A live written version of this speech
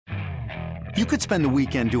You could spend the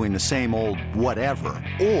weekend doing the same old whatever,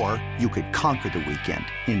 or you could conquer the weekend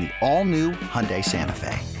in the all-new Hyundai Santa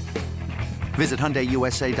Fe. Visit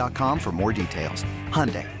HyundaiUSA.com for more details.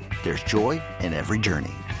 Hyundai, there's joy in every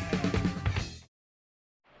journey.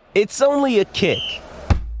 It's only a kick,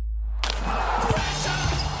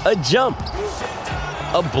 a jump,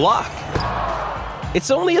 a block.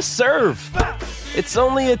 It's only a serve. It's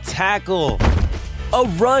only a tackle, a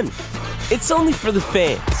run. It's only for the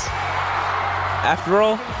fans. After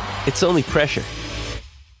all, it's only pressure.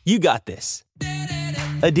 You got this.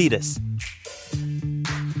 Adidas.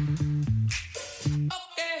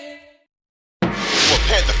 For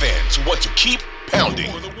Panther fans who want to keep pounding.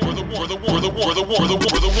 For the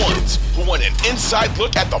ones who want an inside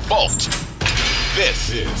look at the vault. This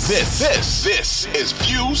is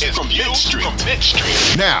Views from Mid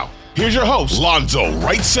Street. Now, here's your hosts, Lonzo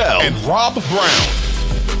Wrightsell and Rob Brown.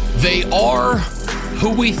 They are who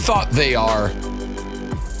we thought they are,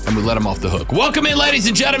 and we let them off the hook. Welcome in, ladies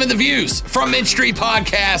and gentlemen. The Views from Mid Street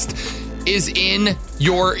podcast is in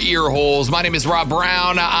your ear holes. My name is Rob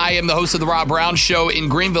Brown. I am the host of the Rob Brown Show in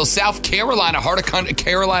Greenville, South Carolina, heart of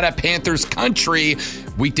Carolina Panthers country.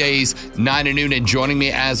 Weekdays, 9 to noon. And joining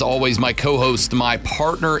me, as always, my co-host, my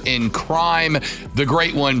partner in crime, the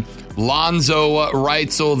great one, Lonzo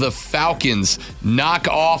Wrightsell. The Falcons knock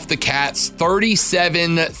off the Cats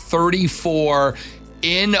 37-34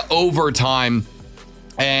 in overtime.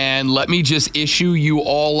 And let me just issue you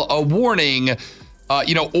all a warning.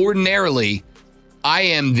 Ordinarily, I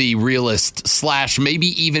am the realist / maybe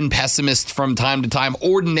even pessimist from time to time.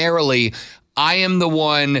 Ordinarily, I am the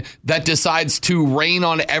one that decides to rain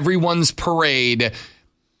on everyone's parade.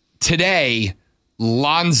 Today,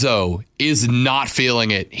 Lonzo is not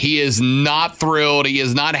feeling it. He is not thrilled. He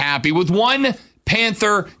is not happy with one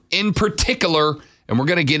Panther in particular. And we're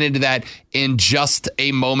going to get into that in just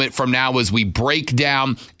a moment from now as we break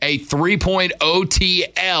down a 3-point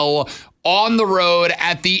OTL on the road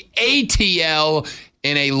at the ATL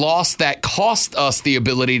in a loss that cost us the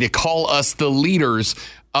ability to call us the leaders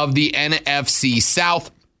of the NFC South.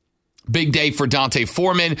 Big day for Dante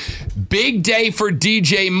Foreman. Big day for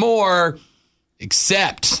DJ Moore,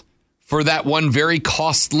 except for that one very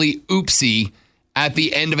costly oopsie at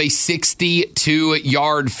the end of a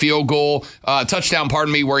 62-yard field goal, touchdown,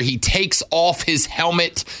 where he takes off his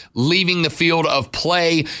helmet, leaving the field of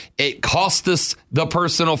play. It cost us the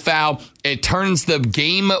personal foul. It turns the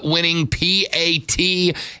game-winning PAT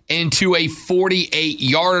into a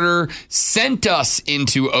 48-yarder, sent us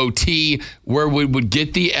into OT, where we would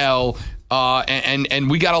get the L,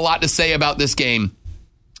 and we got a lot to say about this game.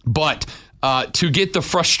 But to get the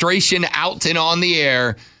frustration out and on the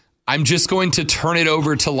air, I'm just going to turn it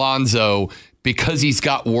over to Lonzo because he's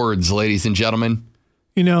got words, ladies and gentlemen.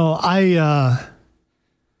 You know, I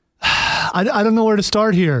don't know where to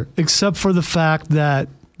start here, except for the fact that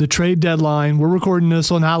the trade deadline, we're recording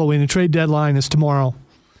this on Halloween, the trade deadline is tomorrow.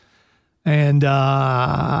 And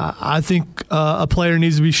I think a player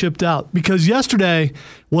needs to be shipped out because yesterday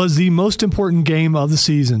was the most important game of the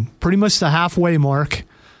season, pretty much the halfway mark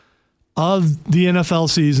of the NFL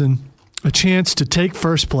season. A chance to take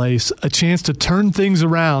first place, a chance to turn things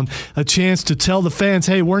around, a chance to tell the fans,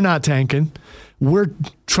 hey, we're not tanking. We're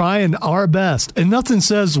trying our best. And nothing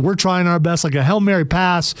says we're trying our best like a Hail Mary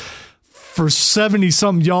pass for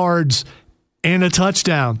 70-something yards and a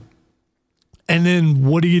touchdown. And then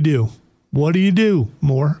what do you do? What do you do,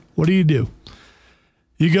 Moore? What do you do?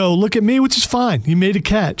 You go, look at me, which is fine. You made a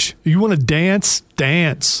catch. You want to dance?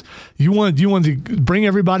 Dance. You want to bring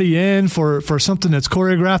everybody in for something that's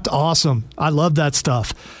choreographed? Awesome. I love that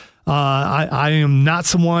stuff. I am not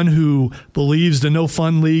someone who believes the no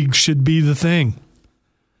fun league should be the thing.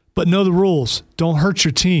 But know the rules. Don't hurt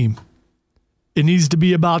your team. It needs to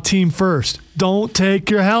be about team first. Don't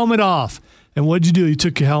take your helmet off. And what'd you do? You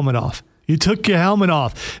took your helmet off. You took your helmet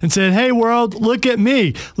off and said, hey, world, look at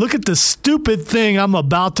me. Look at the stupid thing I'm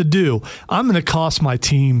about to do. I'm going to cost my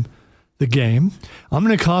team the game. I'm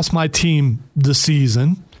going to cost my team the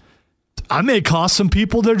season. I may cost some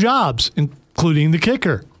people their jobs, including the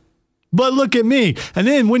kicker. But look at me. And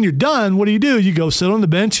then when you're done, what do? You go sit on the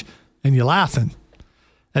bench and you're laughing.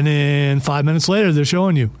 And then 5 minutes later, they're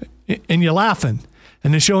showing you and you're laughing.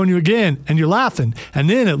 And they're showing you again, and you're laughing. And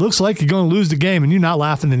then it looks like you're going to lose the game, and you're not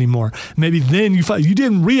laughing anymore. Maybe then you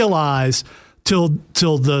didn't realize till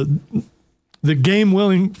the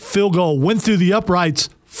game-winning field goal went through the uprights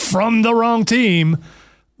from the wrong team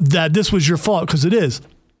that this was your fault, because it is.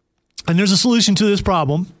 And there's a solution to this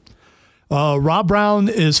problem. Rob Brown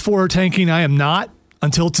is for tanking. I am not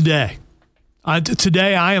until today.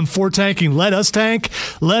 Today I am for tanking. Let us tank.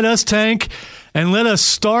 Let us tank. And let us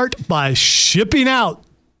start by shipping out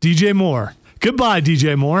DJ Moore. Goodbye,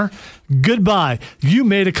 DJ Moore. Goodbye. You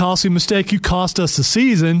made a costly mistake. You cost us the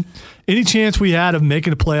season. Any chance we had of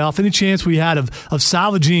making a playoff, any chance we had of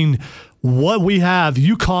salvaging what we have,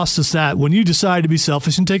 you cost us that when you decided to be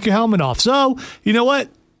selfish and take your helmet off. So, you know what?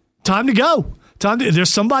 Time to go.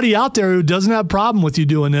 There's somebody out there who doesn't have a problem with you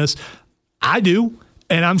doing this. I do.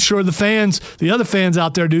 And I'm sure the other fans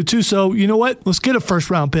out there do too. So, you know what? Let's get a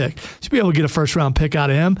first-round pick. Should be able to get a first-round pick out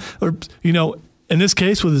of him. Or, in this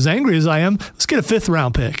case, with as angry as I am, let's get a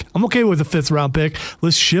fifth-round pick. I'm okay with a fifth-round pick.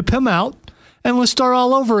 Let's ship him out, and let's start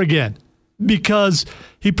all over again. Because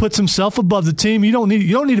he puts himself above the team. You don't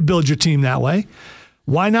need to build your team that way.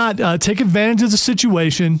 Why not take advantage of the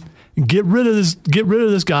situation, get rid of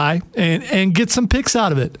this guy, and get some picks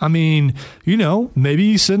out of it? I mean, maybe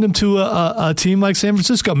you send him to a team like San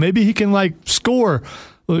Francisco. Maybe he can score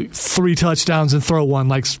 3 touchdowns and throw one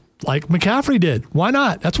like McCaffrey did. Why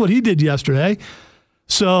not? That's what he did yesterday.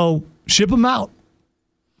 So ship him out.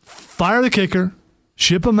 Fire the kicker.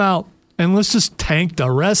 Ship him out. And let's just tank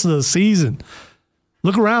the rest of the season.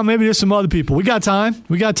 Look around. Maybe there's some other people. We got time.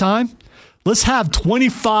 Let's have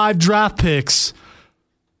 25 draft picks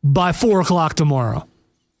by 4 o'clock tomorrow.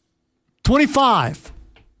 25.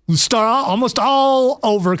 We start almost all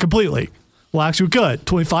over completely. Well, actually, we could.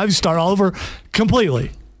 25, you start all over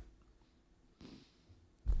completely.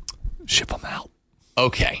 Ship them out.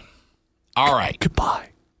 Okay. All right. Goodbye.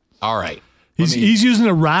 All right. He's using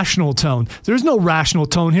a rational tone. There's no rational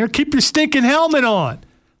tone here. Keep your stinking helmet on.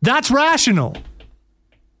 That's rational.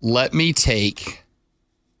 Let me take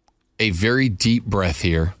a very deep breath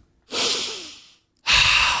here.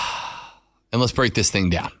 And let's break this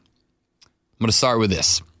thing down. I'm going to start with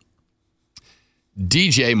this.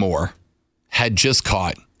 DJ Moore had just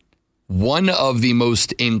caught one of the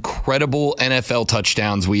most incredible NFL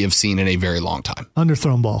touchdowns we have seen in a very long time.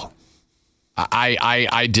 Underthrown ball.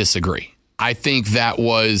 I disagree. I think that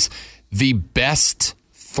was the best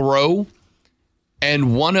throw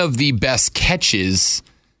and one of the best catches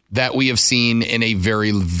that we have seen in a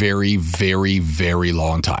very, very, very, very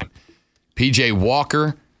long time. PJ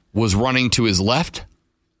Walker was running to his left,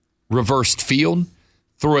 reversed field,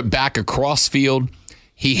 threw it back across field.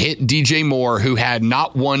 He hit DJ Moore, who had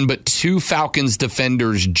not one but 2 Falcons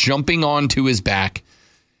defenders jumping onto his back.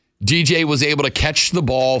 DJ was able to catch the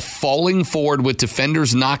ball, falling forward with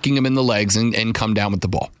defenders knocking him in the legs and come down with the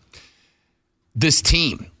ball. This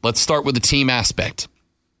team, let's start with the team aspect.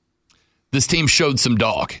 This team showed some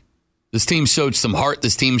dog. This team showed some heart.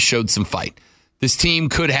 This team showed some fight. This team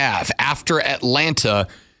could have, after Atlanta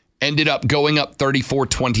ended up going up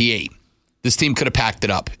 34-28, this team could have packed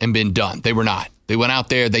it up and been done. They were not. They went out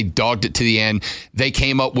there. They dogged it to the end. They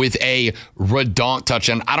came up with a redonk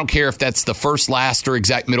touchdown. I don't care if that's the first, last, or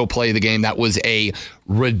exact middle play of the game. That was a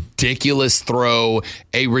ridiculous throw,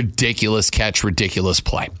 a ridiculous catch, ridiculous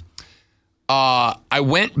play. I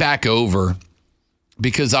went back over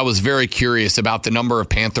because I was very curious about the number of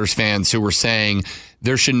Panthers fans who were saying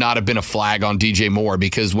there should not have been a flag on DJ Moore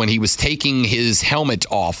because when he was taking his helmet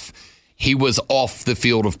off, he was off the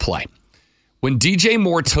field of play. When DJ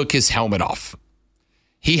Moore took his helmet off,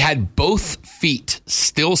 he had both feet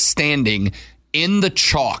still standing in the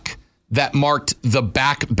chalk that marked the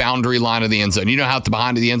back boundary line of the end zone. You know how at the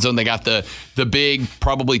behind of the end zone, they got the big,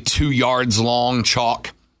 probably 2 yards long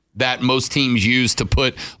chalk that most teams use to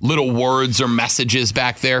put little words or messages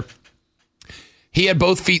back there. He had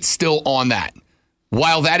both feet still on that.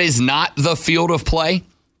 While that is not the field of play,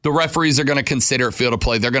 the referees are going to consider it field of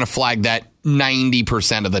play. They're going to flag that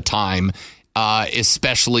 90% of the time,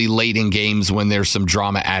 especially late in games when there's some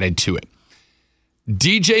drama added to it.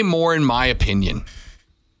 DJ Moore, in my opinion,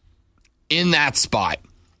 in that spot,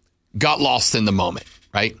 got lost in the moment,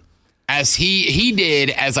 right? As he did,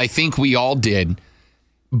 as I think we all did,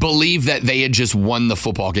 believe that they had just won the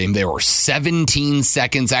football game. There were 17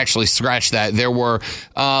 seconds. Actually, scratch that. There were,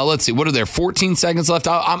 let's see, what are there, 14 seconds left?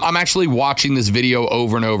 I'm actually watching this video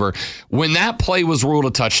over and over. When that play was ruled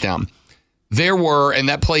a touchdown, there were, and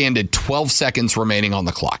that play ended 12 seconds remaining on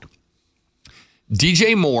the clock.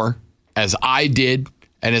 DJ Moore, as I did,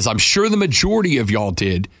 and as I'm sure the majority of y'all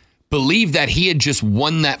did, believed that he had just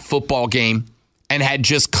won that football game and had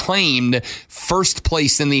just claimed first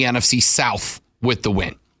place in the NFC South with the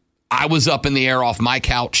win. I was up in the air off my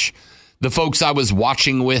couch. The folks I was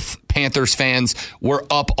watching with, Panthers fans, were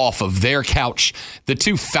up off of their couch. The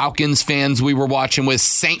 2 Falcons fans we were watching with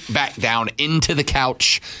sank back down into the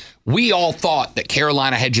couch. We all thought that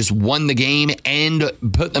Carolina had just won the game and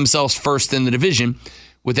put themselves first in the division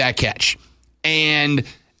with that catch. And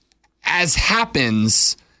as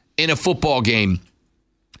happens in a football game,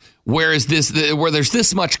 where there's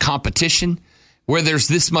this much competition, where there's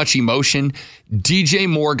this much emotion, DJ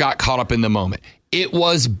Moore got caught up in the moment. It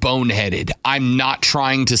was boneheaded. I'm not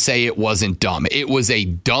trying to say it wasn't dumb. It was a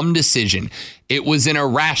dumb decision. It was an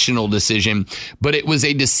irrational decision, but it was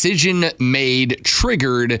a decision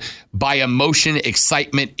triggered by emotion,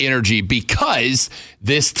 excitement, energy, because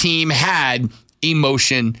this team had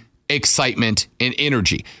emotion, excitement, and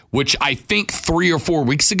energy, which I think 3 or 4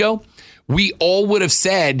 weeks ago, we all would have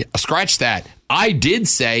said, scratch that. I did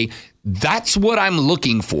say, that's what I'm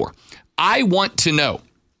looking for. I want to know,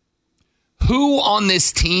 who on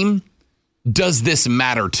this team does this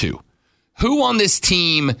matter to? Who on this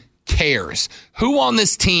team cares? Who on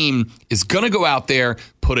this team is going to go out there,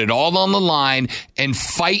 put it all on the line, and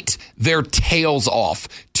fight their tails off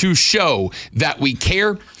to show that we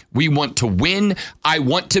care? We want to win. I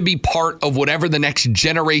want to be part of whatever the next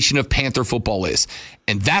generation of Panther football is.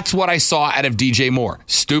 And that's what I saw out of DJ Moore.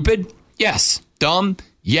 Stupid? Yes. Dumb?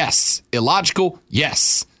 Yes. Illogical?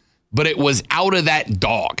 Yes. But it was out of that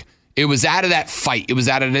dog. It was out of that fight. It was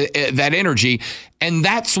out of that energy. And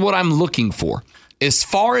that's what I'm looking for. As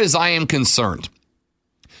far as I am concerned,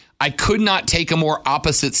 I could not take a more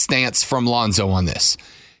opposite stance from Lonzo on this.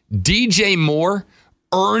 DJ Moore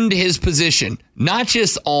earned his position, not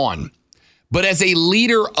just on, but as a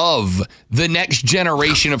leader of the next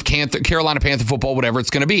generation of Carolina Panther football, whatever it's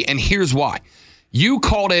going to be. And here's why. You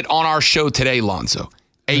called it on our show today, Lonzo.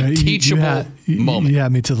 A teachable moment. You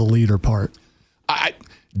had me to the leader part.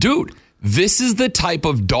 Dude, this is the type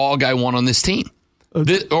of dog I want on this team.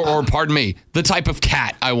 Or pardon me, the type of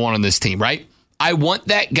cat I want on this team, right? I want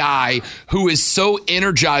that guy who is so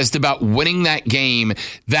energized about winning that game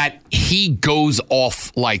that he goes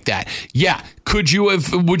off like that. Yeah, would you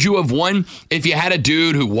have won if you had a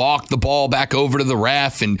dude who walked the ball back over to the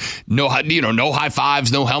ref and no high fives,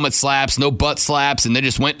 no helmet slaps, no butt slaps, and then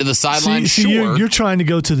just went to the sideline? Sure. You're trying to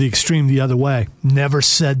go to the extreme the other way. Never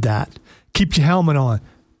said that. Keep your helmet on.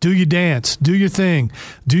 Do your dance. Do your thing.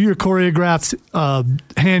 Do your choreographed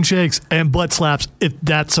handshakes and butt slaps if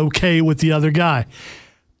that's okay with the other guy.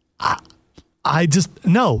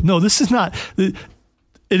 No, this is not. It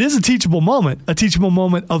is a teachable moment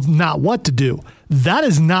of not what to do. That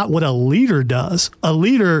is not what a leader does. A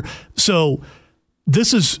leader, so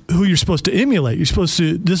this is who you're supposed to emulate.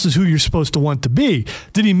 This is who you're supposed to want to be.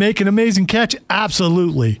 Did he make an amazing catch?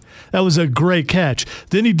 Absolutely. That was a great catch.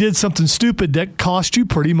 Then he did something stupid that cost you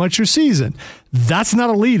pretty much your season. That's not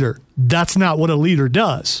a leader. That's not what a leader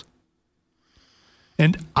does.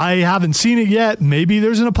 And I haven't seen it yet. Maybe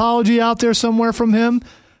there's an apology out there somewhere from him.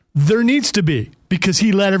 There needs to be, because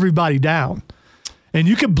he let everybody down. And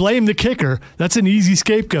you could blame the kicker. That's an easy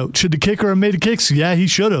scapegoat. Should the kicker have made the kicks? Yeah, he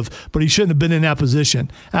should have, but he shouldn't have been in that position.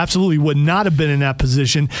 Absolutely would not have been in that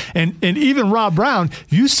position. And even Rob Brown,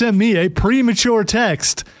 you sent me a premature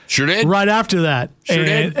text. Sure did. Right after that. Sure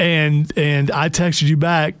did. And I texted you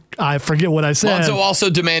back. I forget what I said. Lonzo also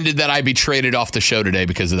demanded that I be traded off the show today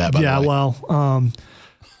because of that, by the way. Yeah, well,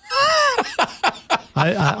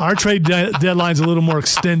 our trade deadline's a little more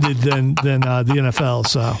extended than the NFL,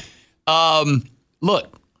 so.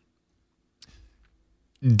 Look,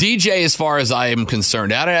 DJ, as far as I am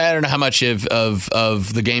concerned, I don't know how much of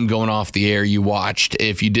the game going off the air you watched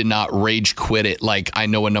if you did not rage quit it like I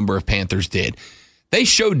know a number of Panthers did. They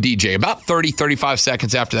showed DJ about 30, 35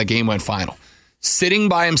 seconds after that game went final. Sitting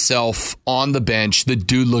by himself on the bench, the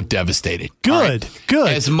dude looked devastated. Good.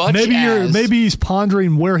 As much maybe he's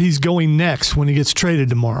pondering where he's going next when he gets traded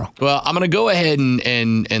tomorrow. Well, I'm going to go ahead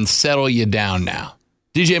and settle you down now.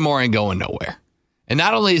 DJ Moore ain't going nowhere. And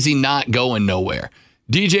not only is he not going nowhere,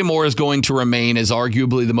 DJ Moore is going to remain as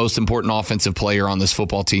arguably the most important offensive player on this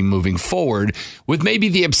football team moving forward, with maybe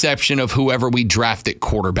the exception of whoever we draft at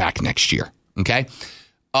quarterback next year. Okay?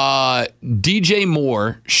 DJ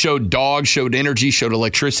Moore showed energy, showed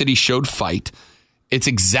electricity, showed fight. It's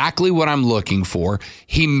exactly what I'm looking for.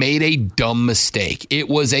 He made a dumb mistake. It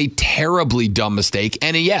was a terribly dumb mistake.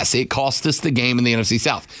 And yes, it cost us the game in the NFC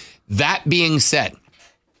South. That being said,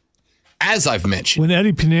 as I've mentioned, when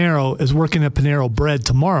Eddie Pinheiro is working at Pinheiro Bread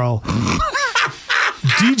tomorrow,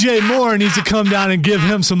 DJ Moore needs to come down and give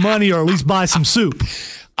him some money, or at least buy some soup.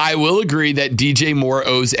 I will agree that DJ Moore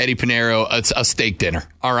owes Eddie Pinheiro a steak dinner.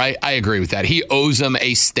 All right, I agree with that. He owes him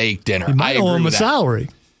a steak dinner. He might owe him a salary.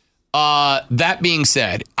 That being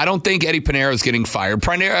said, I don't think Eddie Pinheiro is getting fired,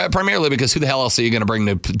 primarily because who the hell else are you going to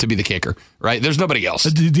bring to be the kicker, right? There's nobody else.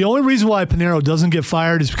 The only reason why Pinheiro doesn't get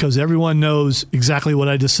fired is because everyone knows exactly what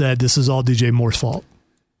I just said. This is all DJ Moore's fault.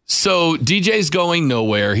 So DJ's going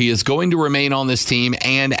nowhere. He is going to remain on this team,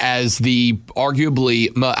 and as the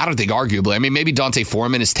maybe Dante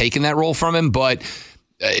Foreman has taken that role from him, but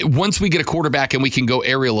once we get a quarterback and we can go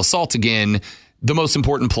aerial assault again, the most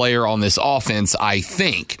important player on this offense, I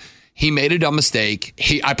think. He made a dumb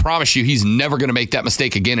mistake. I promise you, he's never going to make that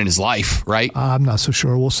mistake again in his life, right? I'm not so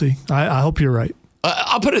sure. We'll see. I hope you're right.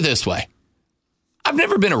 I'll put it this way. I've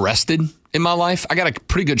never been arrested in my life. I got a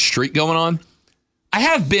pretty good streak going on. I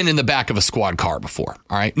have been in the back of a squad car before,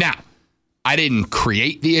 all right? Now, I didn't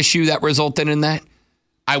create the issue that resulted in that.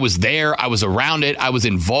 I was there. I was around it. I was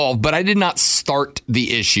involved, but I did not start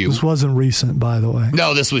the issue. This wasn't recent, by the way.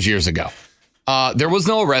 No, this was years ago. There was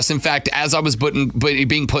no arrest. In fact, as I was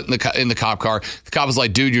being put in the cop car, the cop was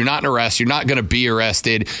like, dude, you're not an arrest. You're not going to be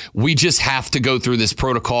arrested. We just have to go through this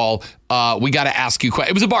protocol. We got to ask you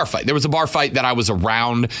questions. It was a bar fight. There was a bar fight that I was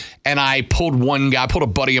around, and I pulled a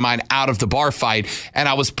buddy of mine out of the bar fight, and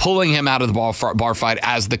I was pulling him out of the bar fight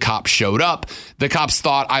as the cops showed up. The cops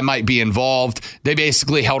thought I might be involved. They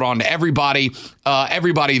basically held on to everybody.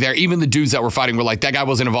 Everybody there, even the dudes that were fighting, were like, that guy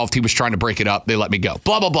wasn't involved. He was trying to break it up. They let me go.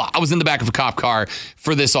 Blah, blah, blah. I was in the back of a cop car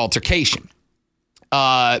for this altercation.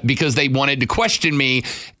 Because they wanted to question me,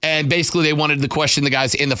 and basically they wanted to question the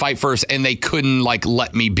guys in the fight first, and they couldn't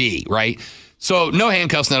let me be, right? So no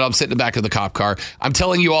handcuffs, no, I'm sitting in the back of the cop car. I'm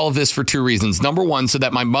telling you all of this for two reasons. Number one, so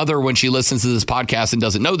that my mother, when she listens to this podcast and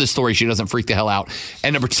doesn't know this story, she doesn't freak the hell out.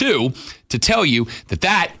 And number two, to tell you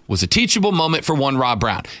that was a teachable moment for one Rob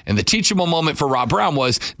Brown. And the teachable moment for Rob Brown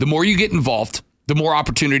was, the more you get involved, the more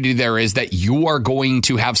opportunity there is that you are going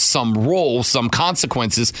to have some role, some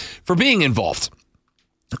consequences for being involved.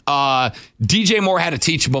 DJ Moore had a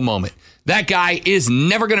teachable moment. That guy is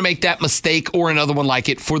never going to make that mistake or another one like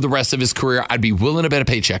it for the rest of his career. I'd be willing to bet a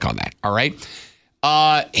paycheck on that. All right.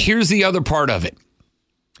 Here's the other part of it.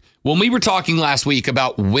 When we were talking last week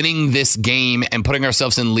about winning this game and putting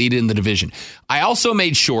ourselves in lead in the division, I also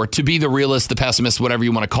made sure to be the realist, the pessimist, whatever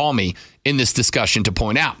you want to call me in this discussion, to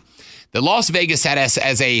point out that Las Vegas had us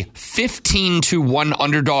as a 15-1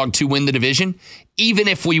 underdog to win the division, even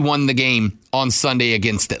if we won the game on Sunday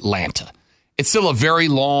against Atlanta. It's still a very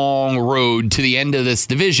long road to the end of this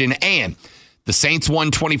division, and the Saints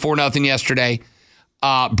won 24-0 yesterday.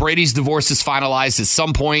 Brady's divorce is finalized. At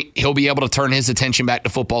some point, he'll be able to turn his attention back to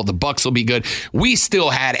football. The Bucs will be good. We still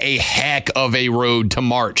had a heck of a road to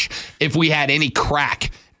march if we had any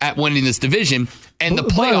crack at winning this division. And the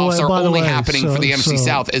playoffs are only happening for the NFC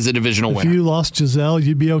South as a divisional winner. If you lost Giselle,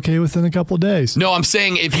 you'd be okay within a couple of days. No, I'm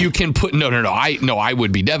saying if you can put I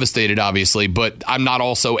would be devastated, obviously, but I'm not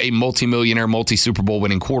also a multimillionaire, multi-Super Bowl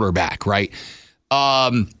winning quarterback, right?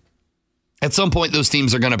 At some point, those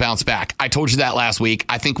teams are going to bounce back. I told you that last week.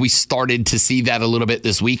 I think we started to see that a little bit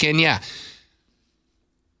this weekend. Yeah.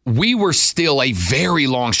 We were still a very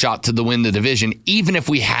long shot to win the division, even if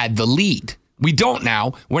we had the lead. We don't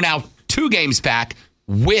now. We're now 2 games back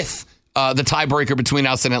with the tiebreaker between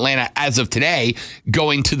us and Atlanta as of today,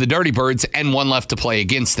 going to the Dirty Birds, and 1 left to play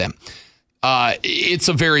against them. It's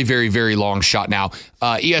a very, very, very long shot now.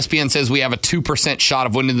 ESPN says we have a 2% shot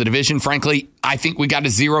of winning the division. Frankly, I think we got a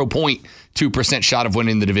 0.2% shot of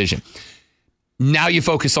winning the division. Now you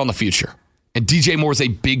focus on the future. And DJ Moore is a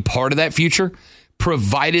big part of that future,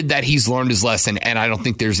 provided that he's learned his lesson, and I don't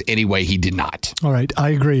think there's any way he did not. All right, I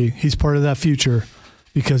agree. He's part of that future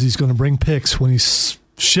because he's going to bring picks when he's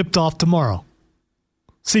shipped off tomorrow.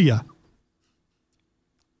 See ya.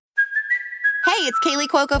 Hey, it's Kaylee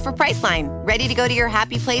Cuoco for Priceline. Ready to go to your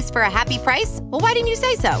happy place for a happy price? Well, why didn't you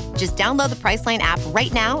say so? Just download the Priceline app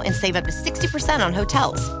right now and save up to 60% on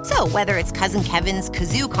hotels. So whether it's Cousin Kevin's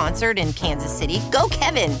Kazoo Concert in Kansas City, go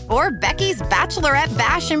Kevin, or Becky's Bachelorette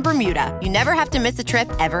Bash in Bermuda, you never have to miss a trip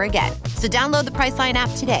ever again. So download the Priceline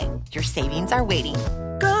app today. Your savings are waiting.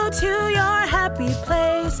 Go to your happy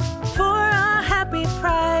place for a happy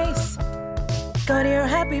price. Go to your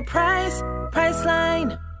happy price,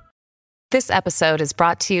 Priceline. This episode is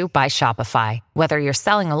brought to you by Shopify. Whether you're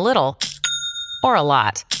selling a little or a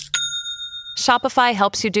lot, Shopify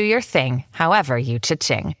helps you do your thing, however you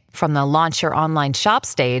cha-ching. From the launch your online shop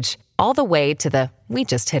stage, all the way to the we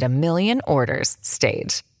just hit 1 million orders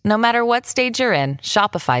stage. No matter what stage you're in,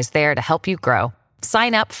 Shopify's there to help you grow.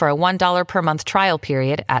 Sign up for a $1 per month trial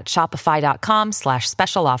period at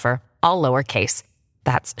shopify.com/special offer, all lowercase.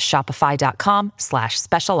 That's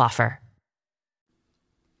shopify.com/special offer.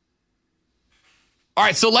 All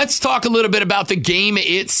right, so let's talk a little bit about the game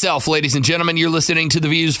itself, ladies and gentlemen. You're listening to the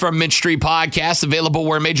Views from Mint Street podcast, available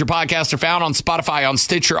where major podcasts are found, on Spotify, on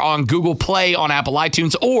Stitcher, on Google Play, on Apple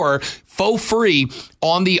iTunes, or for free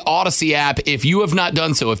on the Odyssey app. If you have not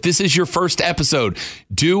done so, if this is your first episode,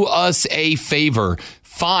 do us a favor.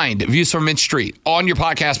 Find Views from Mint Street on your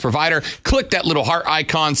podcast provider. Click that little heart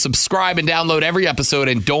icon, subscribe, and download every episode,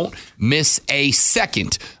 and don't miss a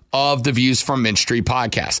second of the Views from Mint Street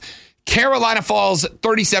podcast. Carolina falls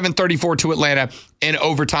 37-34 to Atlanta in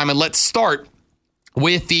overtime. And let's start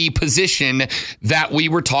with the position that we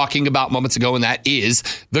were talking about moments ago, and that is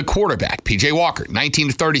the quarterback. P.J. Walker,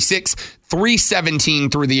 19-36, 317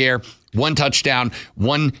 through the air, 1 touchdown,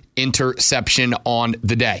 1 interception on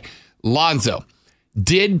the day. Lonzo,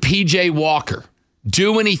 did P.J. Walker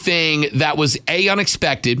do anything that was A,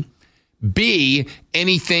 unexpected, B,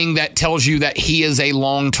 anything that tells you that he is a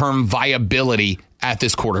long-term viability at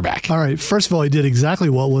this quarterback? All right. First of all, he did exactly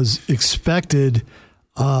what was expected.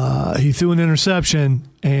 He threw an interception,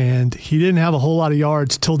 and he didn't have a whole lot of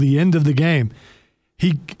yards till the end of the game.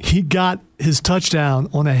 He got his touchdown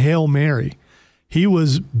on a Hail Mary. He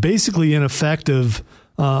was basically ineffective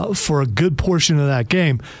for a good portion of that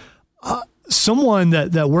game. Someone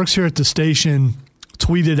that works here at the station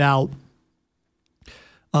tweeted out,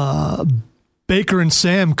 Baker and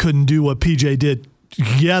Sam couldn't do what PJ did.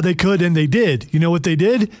 Yeah, they could, and they did. You know what they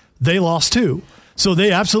did? They lost too. So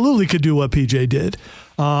they absolutely could do what PJ did.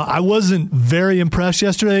 I wasn't very impressed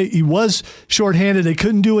yesterday. He was shorthanded. They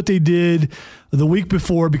couldn't do what they did the week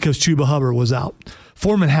before because Chuba Hubbard was out.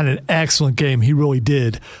 Foreman had an excellent game. He really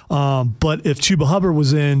did. But if Chuba Hubbard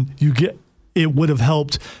was in, it would have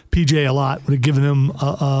helped PJ a lot. Would have given him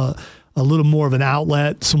a little more of an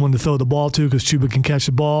outlet, someone to throw the ball to because Chuba can catch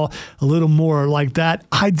the ball, a little more like that.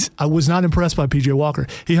 I was not impressed by P.J. Walker.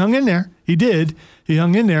 He hung in there. He did. He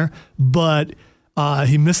hung in there, but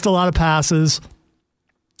he missed a lot of passes,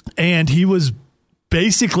 and he was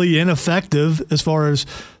basically ineffective as far as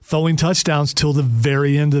throwing touchdowns till the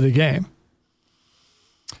very end of the game.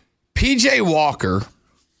 P.J. Walker,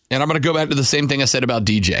 and I'm going to go back to the same thing I said about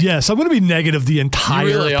DJ. Yes, I'm going to be negative the entire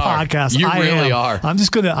podcast. You really are. I'm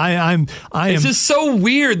just going to. I am. This is so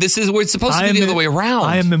weird. This is where it's supposed to be the other way around.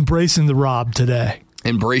 I am embracing the Rob today.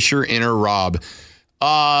 Embrace your inner Rob.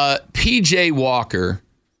 P.J. Walker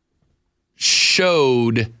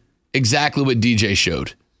showed exactly what DJ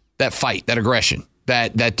showed. That fight, that aggression,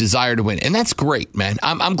 that desire to win. And that's great, man.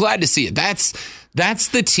 I'm glad to see it. That's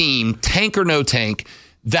the team, tank or no tank.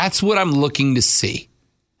 That's what I'm looking to see.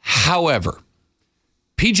 However,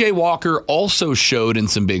 P.J. Walker also showed in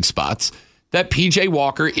some big spots that P.J.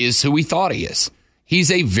 Walker is who we thought he is.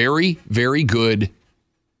 He's a very, very good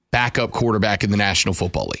backup quarterback in the National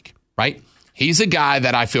Football League, right? He's a guy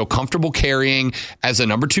that I feel comfortable carrying as a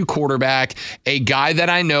number 2 quarterback, a guy that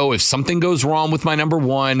I know if something goes wrong with my number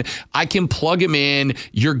 1, I can plug him in.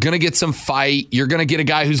 You're going to get some fight. You're going to get a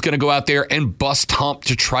guy who's going to go out there and bust hump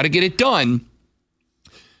to try to get it done.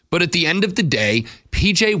 But at the end of the day,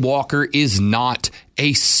 P.J. Walker is not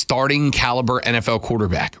a starting caliber NFL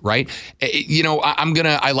quarterback, right? You know,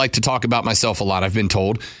 I like to talk about myself a lot, I've been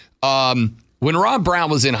told. When Rob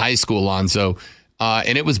Brown was in high school, Alonzo,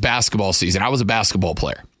 and it was basketball season, I was a basketball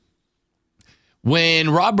player. When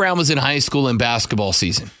Rob Brown was in high school and basketball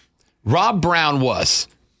season, Rob Brown was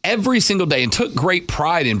every single day and took great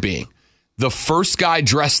pride in being the first guy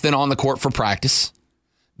dressed in on the court for practice,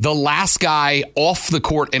 the last guy off the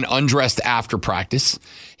court and undressed after practice.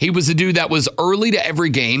 He was a dude that was early to every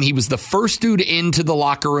game. He was the first dude into the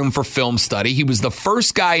locker room for film study. He was the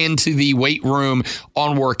first guy into the weight room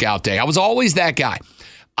on workout day. I was always that guy.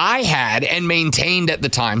 I had and maintained at the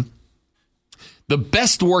time the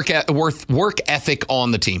best work ethic on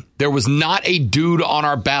the team. There was not a dude on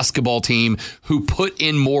our basketball team who put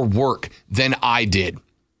in more work than I did.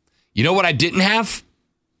 You know what I didn't have?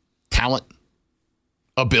 Talent.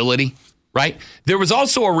 Ability, right? There was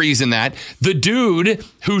also a reason that the dude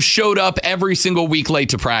who showed up every single week late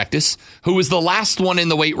to practice, who was the last one in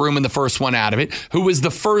the weight room and the first one out of it, who was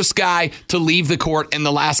the first guy to leave the court and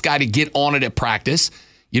the last guy to get on it at practice,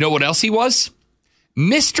 you know what else he was?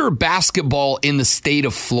 Mr. Basketball in the state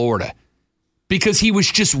of Florida, because he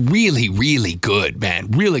was just really, really good,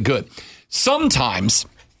 man, really good. Sometimes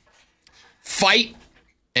fight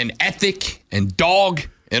and ethic and dog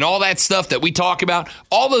and all that stuff that we talk about,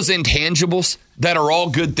 all those intangibles that are all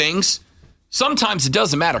good things, sometimes it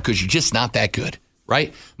doesn't matter because you're just not that good,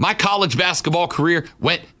 right? My college basketball career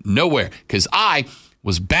went nowhere because I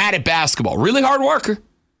was bad at basketball. Really hard worker,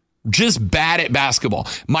 just bad at basketball.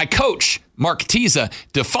 My coach, Mark Tiza,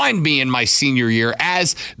 defined me in my senior year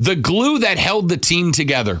as the glue that held the team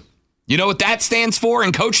together. You know what that stands for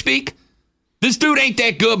in coach speak? This dude ain't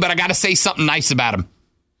that good, but I got to say something nice about him,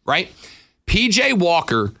 right? P.J.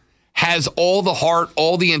 Walker has all the heart,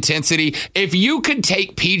 all the intensity. If you could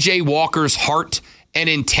take P.J. Walker's heart and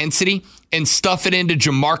intensity and stuff it into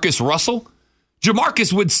Jamarcus Russell,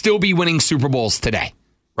 Jamarcus would still be winning Super Bowls today,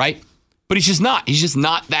 right? But he's just not. He's just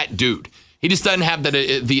not that dude. He just doesn't have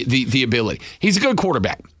the ability. He's a good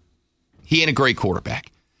quarterback. He ain't a great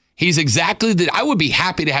quarterback. He's exactly that. I would be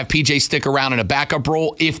happy to have PJ stick around in a backup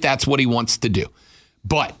role if that's what he wants to do.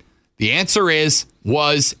 But the answer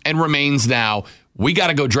was, and remains now, we got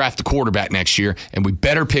to go draft a quarterback next year, and we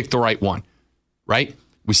better pick the right one, right?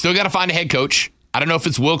 We still got to find a head coach. I don't know if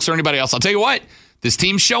it's Wilks or anybody else. I'll tell you what, this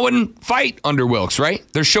team's showing fight under Wilks, right?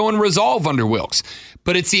 They're showing resolve under Wilks.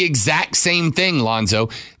 But it's the exact same thing, Lonzo.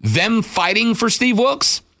 Them fighting for Steve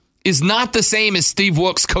Wilks is not the same as Steve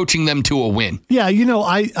Wilks coaching them to a win. Yeah,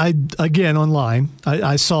 I again, online,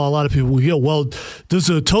 I saw a lot of people go, well, this is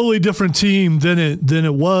a totally different team than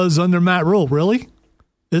it was under Matt Rule. Really?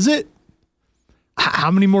 Is it?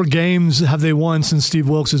 How many more games have they won since Steve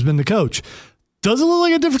Wilks has been the coach? Does it look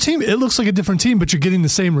like a different team? It looks like a different team, but you're getting the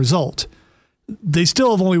same result. They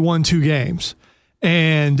still have only won 2 games.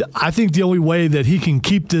 And I think the only way that he can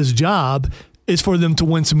keep this job is for them to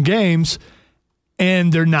win some games,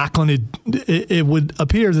 and they're not going to – it would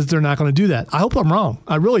appear that they're not going to do that. I hope I'm wrong.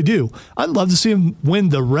 I really do. I'd love to see them win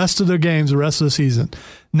the rest of their games the rest of the season.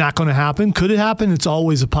 Not going to happen. Could it happen? It's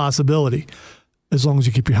always a possibility as long as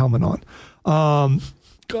you keep your helmet on.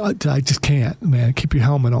 God, I just can't, man. Keep your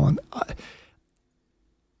helmet on.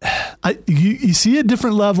 You see a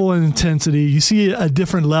different level in intensity. You see a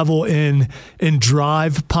different level in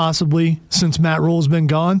drive, possibly, since Matt Rule's been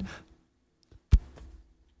gone.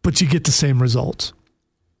 But you get the same results.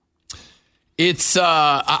 It's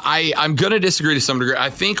I'm going to disagree to some degree. I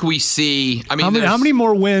think we see. I mean, how many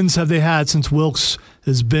more wins have they had since Wilks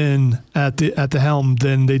has been at the helm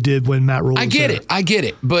than they did when Matt Rule was there? I get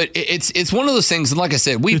it. But it's one of those things, and like I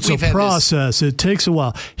said, we've had a process. It takes a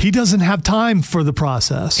while. He doesn't have time for the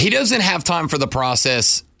process. He doesn't have time for the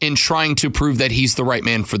process in trying to prove that he's the right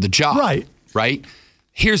man for the job. Right?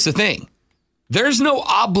 Here's the thing. There's no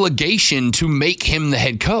obligation to make him the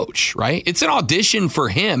head coach, right? It's an audition for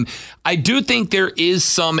him. I do think there is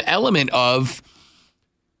some element of,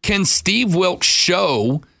 can Steve Wilks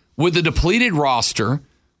show with a depleted roster,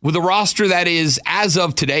 with a roster that is, as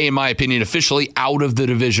of today, in my opinion, officially out of the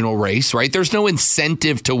divisional race, right? There's no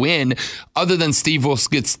incentive to win other than Steve Wilks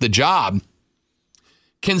gets the job.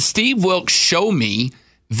 Can Steve Wilks show me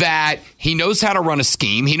that he knows how to run a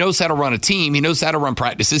scheme, he knows how to run a team, he knows how to run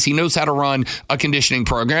practices, he knows how to run a conditioning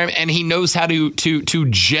program, and he knows how to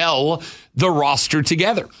gel the roster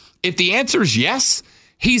together? If the answer is yes,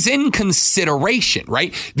 he's in consideration,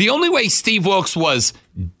 right? The only way Steve Wilks was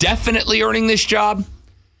definitely earning this job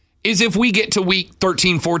is if we get to week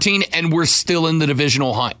 13, 14, and we're still in the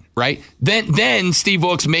divisional hunt, right? Then Steve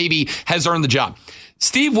Wilks maybe has earned the job.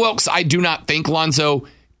 Steve Wilks, I do not think, Lonzo,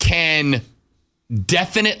 can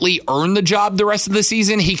definitely earn the job the rest of the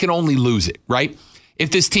season. He can only lose it, right?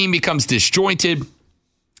 If this team becomes disjointed,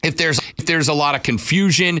 if there's a lot of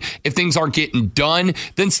confusion, if things aren't getting done,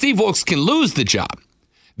 then Steve Wilks can lose the job.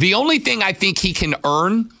 The only thing I think he can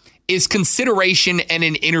earn is consideration and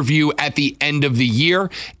an interview at the end of the year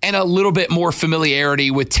and a little bit more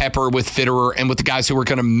familiarity with Tepper, with Fitterer, and with the guys who are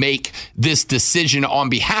going to make this decision on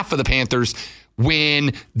behalf of the Panthers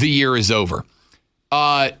when the year is over.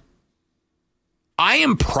 I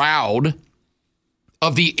am proud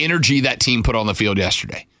of the energy that team put on the field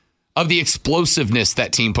yesterday, of the explosiveness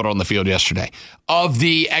that team put on the field yesterday, of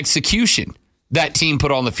the execution that team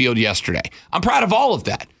put on the field yesterday. I'm proud of all of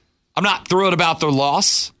that. I'm not thrilled about the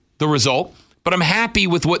loss, the result, but I'm happy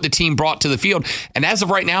with what the team brought to the field. And as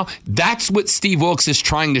of right now, that's what Steve Wilks is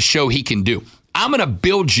trying to show he can do. I'm going to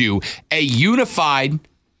build you a unified,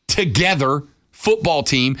 together football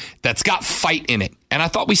team that's got fight in it. And I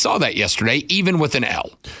thought we saw that yesterday, even with an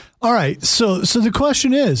L. All right, so the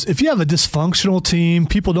question is, if you have a dysfunctional team,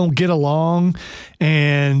 people don't get along,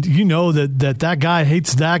 and you know that guy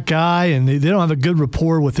hates that guy, and they don't have a good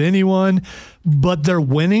rapport with anyone, but they're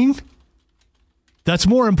winning, that's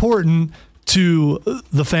more important to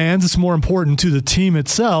the fans. It's more important to the team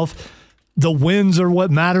itself. The wins are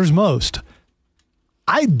what matters most.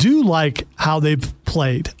 I do like how they've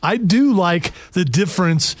played. I do like the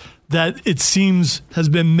difference that it seems has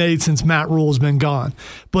been made since Matt Rule has been gone.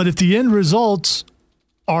 But if the end results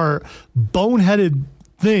are boneheaded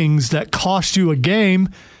things that cost you a game,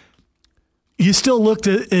 you still looked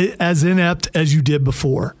at it as inept as you did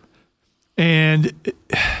before. And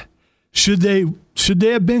should they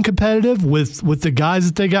have been competitive with the guys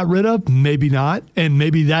that they got rid of? Maybe not. And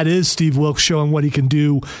maybe that is Steve Wilks showing what he can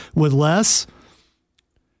do with less.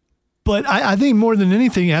 But I think more than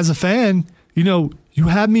anything, as a fan, you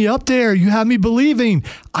had me up there. You had me believing.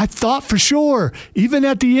 I thought for sure, even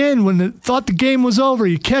at the end when I thought the game was over,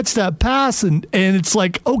 you catch that pass and it's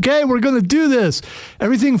like, okay, we're going to do this.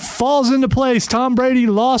 Everything falls into place. Tom Brady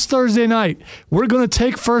lost Thursday night. We're going to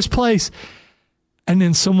take first place. and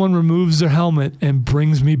then someone removes their helmet and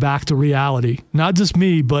brings me back to reality. Not just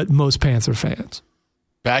me, but most Panther fans.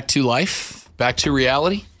 Back to life? Back to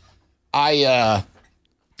reality? Don't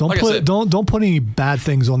put any bad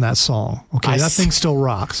things on that song. Okay, that thing still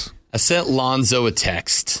rocks. I sent Lonzo a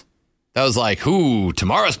text. That was like, ooh,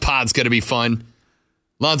 tomorrow's pod's going to be fun.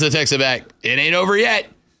 Lonzo texted back, it ain't over yet.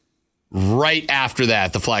 Right after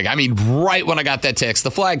that, the flag. I mean, right when I got that text,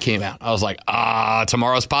 the flag came out. I was like,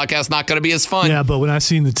 tomorrow's podcast not going to be as fun. Yeah, but when I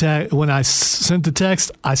sent the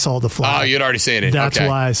text, I saw the flag. Oh, you'd already seen it. That's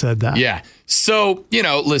why I said that. Yeah. So,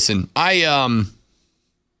 listen, I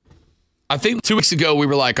think 2 weeks ago we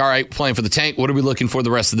were like, all right, playing for the tank. What are we looking for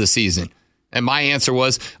the rest of the season? And my answer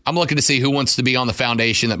was, I'm looking to see who wants to be on the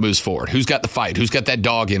foundation that moves forward. Who's got the fight? Who's got that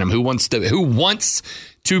dog in him? Who wants to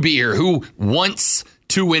be here? Who wants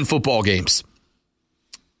to win football games?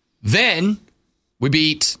 Then we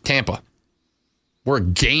beat Tampa. We're a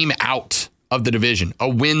game out of the division. A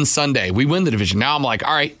win Sunday. We win the division. Now I'm like,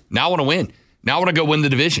 all right, now I want to win. Now I want to go win the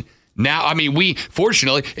division. Now, I mean,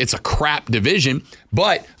 fortunately, it's a crap division,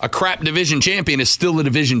 but a crap division champion is still a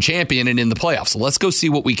division champion and in the playoffs. So let's go see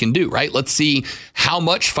what we can do, right? Let's see how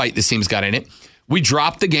much fight this team's got in it. We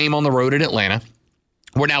dropped the game on the road in Atlanta.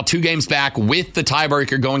 We're now 2 games back with the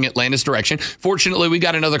tiebreaker going Atlanta's direction. Fortunately, we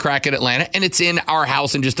got another crack at Atlanta, and it's in our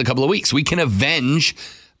house in just a couple of weeks. We can avenge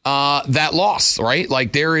that loss, right?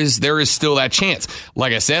 Like there is still that chance.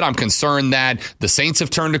 Like I said, I'm concerned that the Saints have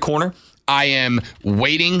turned a corner. I am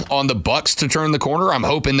waiting on the Bucs to turn the corner. I'm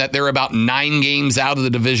hoping that they're about 9 games out of the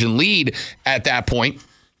division lead at that point.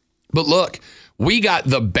 But look, we got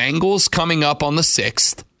the Bengals coming up on the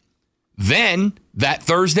 6th. Then that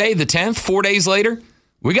Thursday, the 10th, 4 days later,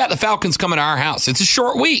 we got the Falcons coming to our house. It's a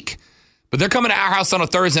short week, but they're coming to our house on a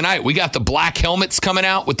Thursday night. We got the black helmets coming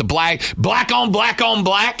out with the black on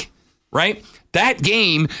black, right? That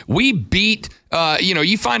game, we beat,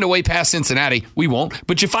 you find a way past Cincinnati. We won't,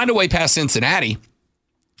 but you find a way past Cincinnati.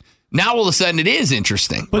 Now, all of a sudden, it is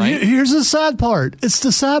interesting. But right? Here's the sad part. It's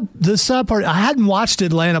the sad part. I hadn't watched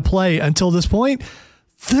Atlanta play until this point.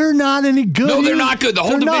 They're not any good. No, they're not good. The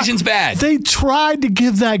whole division's bad. They tried to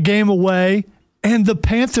give that game away, and the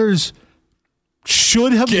Panthers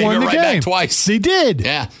should have won the game. Back twice. They did.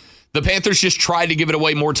 Yeah. The Panthers just tried to give it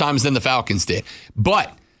away more times than the Falcons did.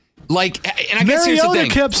 But, and I guess here's the thing.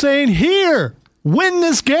 Mariota kept saying, here, win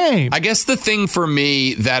this game. I guess the thing for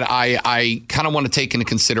me that I kind of want to take into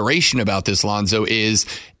consideration about this, Lonzo, is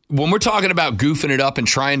when we're talking about goofing it up and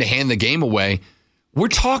trying to hand the game away, we're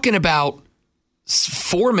talking about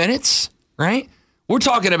 4 minutes, right? We're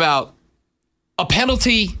talking about a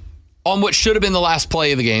penalty on what should have been the last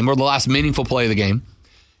play of the game or the last meaningful play of the game.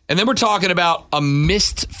 And then we're talking about a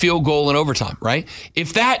missed field goal in overtime, right?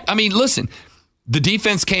 Listen, the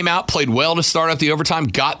defense came out, played well to start out the overtime,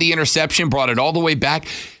 got the interception, brought it all the way back.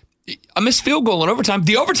 A missed field goal in overtime.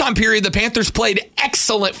 The overtime period, the Panthers played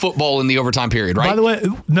excellent football in the overtime period, right? By the way,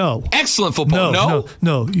 no. Excellent football.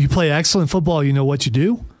 No. You play excellent football, you know what you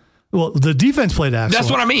do? Well, the defense played excellent. That's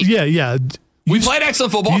what I mean. Yeah. We played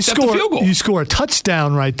excellent football except the field goal. You score a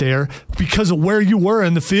touchdown right there because of where you were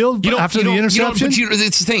in the field after the interception.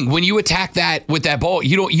 It's the thing. When you attack that with that ball,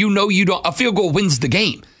 a field goal wins the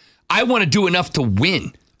game. I want to do enough to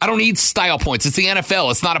win. I don't need style points. It's the NFL.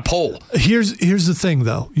 It's not a poll. Here's the thing,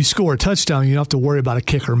 though. You score a touchdown, you don't have to worry about a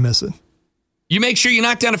kicker missing. You make sure you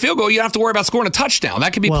knock down a field goal, you don't have to worry about scoring a touchdown.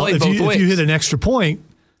 That can be played both ways. If you hit an extra point,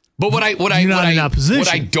 but what I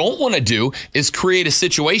don't want to do is create a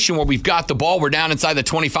situation where we've got the ball, we're down inside the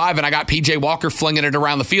 25, and I got PJ Walker flinging it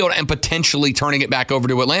around the field and potentially turning it back over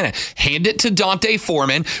to Atlanta. Hand it to Dante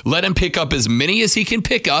Foreman, let him pick up as many as he can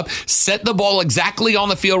pick up, set the ball exactly on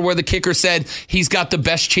the field where the kicker said he's got the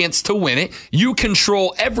best chance to win it. You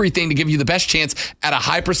control everything to give you the best chance at a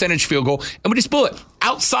high percentage field goal, and we just blew it.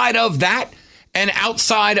 Outside of that, and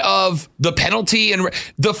outside of the penalty, and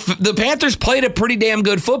the Panthers played a pretty damn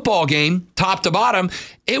good football game, top to bottom.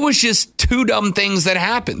 It was just 2 dumb things that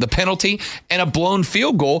happened: the penalty and a blown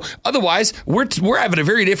field goal. Otherwise, we're having a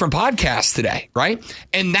very different podcast today, right?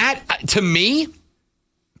 And that, to me,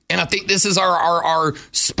 and I think this is our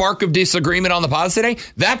spark of disagreement on the pod today,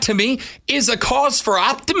 that to me is a cause for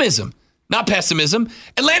optimism. Not pessimism.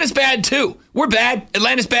 Atlanta's bad, too. We're bad.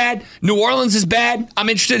 Atlanta's bad. New Orleans is bad. I'm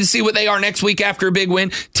interested to see what they are next week after a big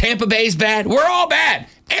win. Tampa Bay's bad. We're all bad.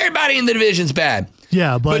 Everybody in the division's bad.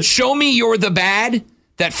 Yeah, but show me you're the bad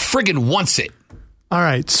that friggin' wants it. All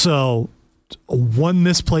right, so one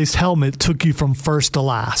misplaced helmet took you from first to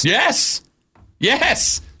last. Yes.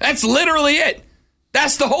 That's literally it.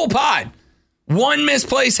 That's the whole pod. One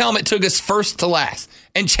misplaced helmet took us first to last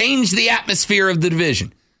and changed the atmosphere of the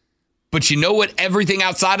division. But you know what everything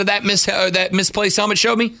outside of that misplaced helmet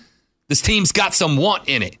showed me? This team's got some want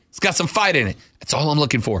in it. It's got some fight in it. That's all I'm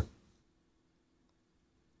looking for.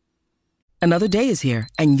 Another day is here,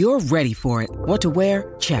 and you're ready for it. What to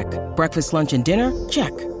wear? Check. Breakfast, lunch, and dinner?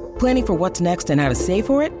 Check. Planning for what's next and how to save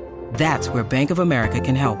for it? That's where Bank of America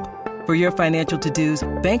can help. For your financial to-dos,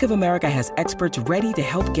 Bank of America has experts ready to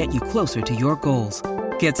help get you closer to your goals.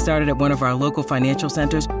 Get started at one of our local financial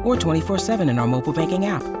centers or 24/7 in our mobile banking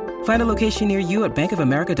app. Find a location near you at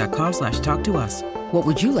bankofamerica.com/talktous. What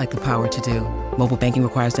would you like the power to do? Mobile banking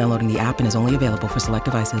requires downloading the app and is only available for select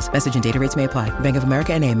devices. Message and data rates may apply. Bank of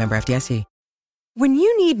America NA, member FDIC. When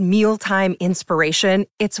you need mealtime inspiration,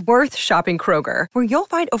 it's worth shopping Kroger, where you'll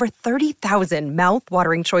find over 30,000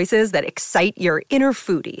 mouth-watering choices that excite your inner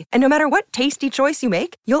foodie. And no matter what tasty choice you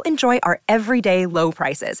make, you'll enjoy our everyday low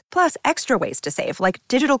prices, plus extra ways to save, like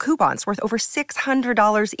digital coupons worth over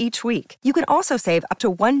 $600 each week. You can also save up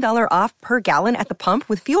to $1 off per gallon at the pump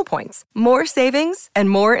with fuel points. More savings and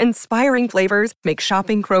more inspiring flavors make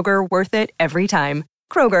shopping Kroger worth it every time.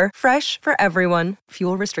 Kroger, fresh for everyone.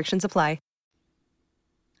 Fuel restrictions apply.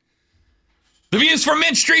 The Views from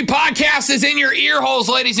Mint Street podcast is in your ear holes,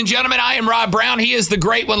 ladies and gentlemen. I am Rob Brown. He is the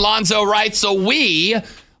great one, Lonzo Wright. So we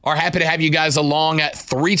are happy to have you guys along at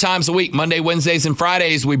 3 times a week, Monday, Wednesdays, and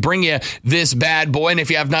Fridays. We bring you this bad boy. And if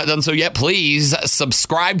you have not done so yet, please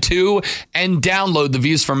subscribe to and download the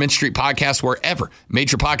Views from Mint Street podcast wherever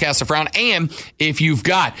major podcasts are found. And if you've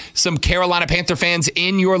got some Carolina Panther fans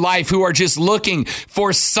in your life who are just looking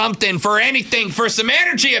for something, for anything, for some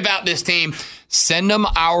energy about this team, send them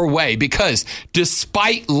our way, because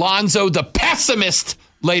despite Lonzo the pessimist,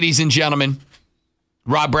 ladies and gentlemen,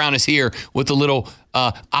 Rob Brown is here with a little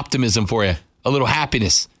optimism for you, a little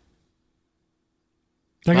happiness.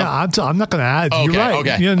 I'm not going to add. Okay, you're right.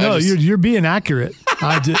 okay. Yeah, no, you're being accurate.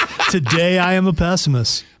 Today I am a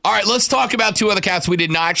pessimist. All right, let's talk about 2 other cats we did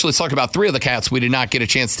not. Actually, let's talk about 3 other cats we did not get a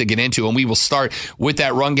chance to get into, and we will start with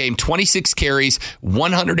that run game. 26 carries,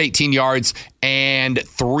 118 yards, and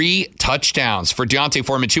 3 touchdowns for Deontay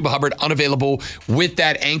Foreman. Chuba Hubbard unavailable with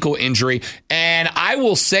that ankle injury. And I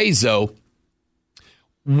will say, Zoe,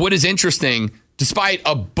 what is interesting, despite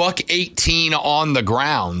a $118 on the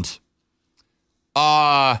ground,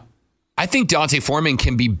 I think Deontay Foreman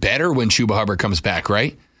can be better when Chuba Hubbard comes back,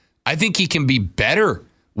 right? I think he can be better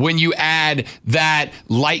when you add that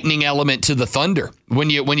lightning element to the Thunder, when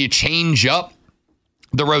you change up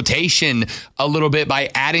the rotation a little bit by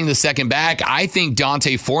adding the second back. I think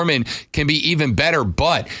Deontay Foreman can be even better,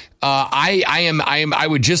 but I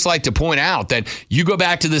would just like to point out that you go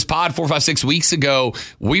back to this pod 4, 5, 6 weeks ago,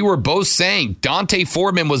 we were both saying Deontay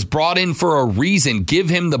Foreman was brought in for a reason. Give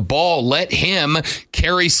him the ball, let him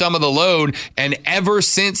carry some of the load. And ever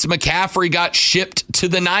since McCaffrey got shipped to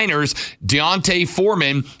the Niners, Deontay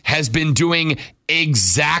Foreman has been doing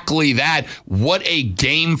exactly that. What a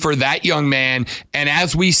game for that young man. And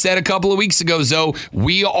as we said a couple of weeks ago, Zoe,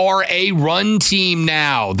 we are a run team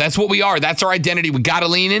now. That's what we are. That's our identity. We got to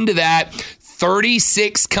lean into that.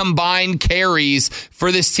 36 combined carries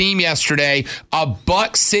for this team yesterday,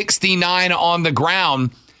 $169 on the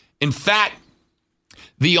ground. In fact,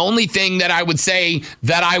 the only thing that I would say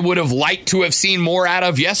that I would have liked to have seen more out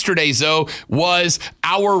of yesterday, though, was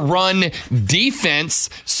our run defense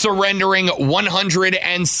surrendering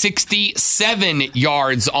 167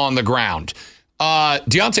 yards on the ground.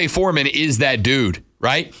 Deontay Foreman is that dude,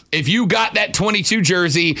 right? If you got that 22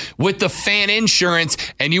 jersey with the fan insurance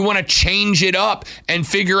and you want to change it up and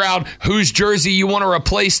figure out whose jersey you want to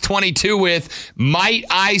replace 22 with, might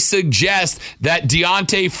I suggest that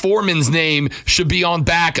Deontay Foreman's name should be on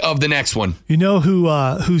back of the next one? You know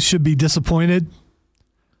who should be disappointed?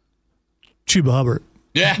 Chuba Hubbard.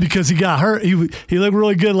 Yeah. Because he got hurt. He looked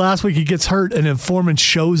really good last week. He gets hurt, and then Foreman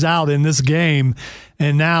shows out in this game.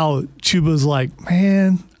 And now Chuba's like,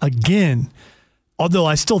 man, again. Although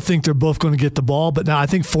I still think they're both going to get the ball, but now I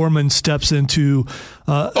think Foreman steps into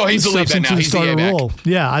he's the lead back now. He's the starter role.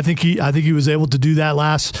 Yeah, I think he was able to do that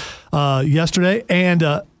yesterday. And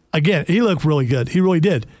again, he looked really good. He really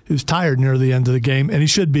did. He was tired near the end of the game, and he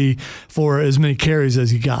should be for as many carries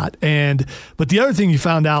as he got. But the other thing you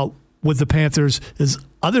found out with the Panthers is,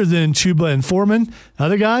 other than Chuba and Foreman,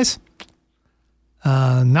 other guys,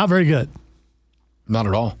 not very good. Not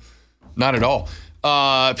at all. Not at all.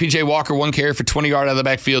 PJ Walker, 1 carry for 20 yards out of the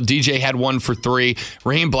backfield. DJ had 1 for 3.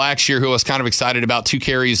 Raheem Blackshear, who I was kind of excited about, 2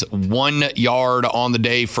 carries, 1 yard on the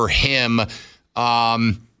day for him.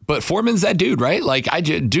 But But Foreman's that dude, right? Like,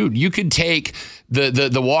 dude, you could take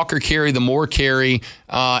the Walker carry, the Moore carry,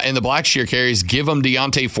 and the Blackshear carries, give them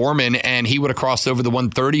Deontay Foreman, and he would have crossed over the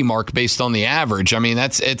 130 mark based on the average. I mean,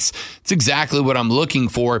 it's exactly what I'm looking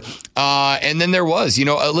for. And then there was,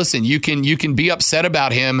 listen, you can be upset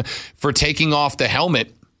about him for taking off the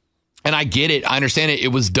helmet. And I get it. I understand it. It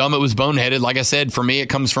was dumb. It was boneheaded. Like I said, for me, it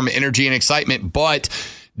comes from energy and excitement. But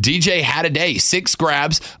DJ had a day. 6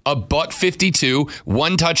 grabs, a $152,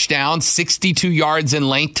 1 touchdown, 62 yards in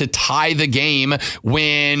length to tie the game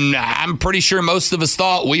when I'm pretty sure most of us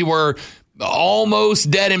thought we were almost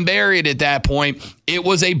dead and buried at that point. It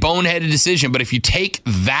was a boneheaded decision. But if you take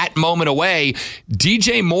that moment away,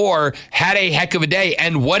 DJ Moore had a heck of a day.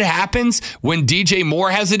 And what happens when DJ Moore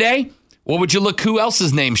has a day? Well, would you look who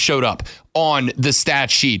else's name showed up on the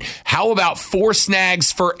stat sheet? How about 4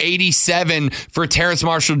 snags for 87 for Terrace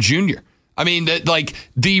Marshall Jr.? I mean,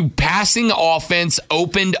 the passing offense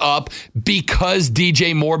opened up because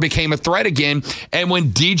DJ Moore became a threat again. And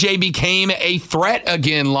when DJ became a threat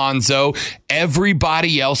again, Lonzo,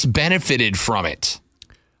 everybody else benefited from it.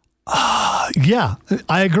 Yeah,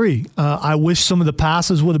 I agree. I wish some of the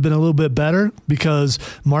passes would have been a little bit better because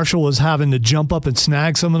Marshall was having to jump up and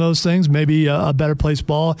snag some of those things. Maybe a better placed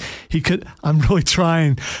ball. He could. I'm really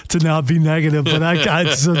trying to not be negative, but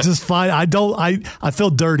it's just fine. I feel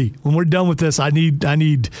dirty when we're done with this. I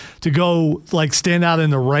need to go stand out in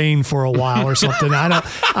the rain for a while or something.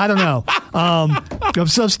 I don't know. I'm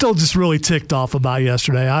still just really ticked off about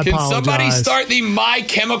yesterday. I apologize. Can somebody start the My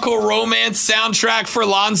Chemical Romance soundtrack for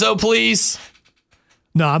Lonzo, please?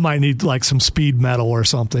 No, I might need some speed metal or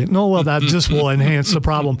something. No, well, that just will enhance the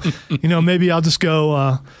problem. Maybe I'll just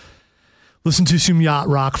go listen to some yacht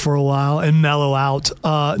rock for a while and mellow out.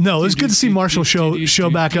 No, it was good to see Marshall show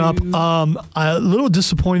back up. A little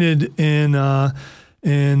disappointed in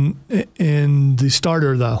the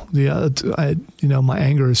starter though. My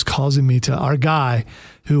anger is causing me to our guy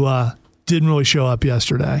who didn't really show up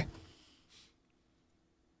yesterday.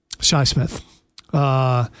 Shi Smith.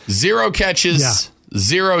 0 catches,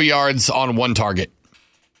 0 yards on 1 target.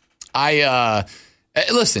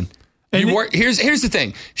 Listen. Here's the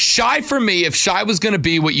thing. Shi, for me, if Shi was going to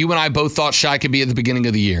be what you and I both thought Shi could be at the beginning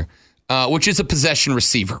of the year, which is a possession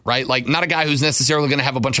receiver, right? Like, not a guy who's necessarily going to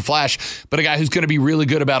have a bunch of flash, but a guy who's going to be really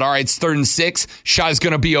good about, all right, it's 3rd and 6. Shi's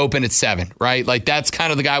going to be open at 7, right? Like, that's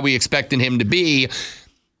kind of the guy we expected him to be.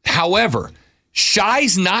 However,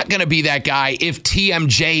 Shi's not going to be that guy if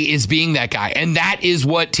TMJ is being that guy. And that is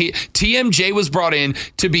what TMJ was brought in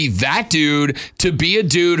to be, that dude, to be a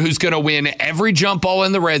dude who's going to win every jump ball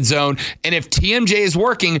in the red zone. And if TMJ is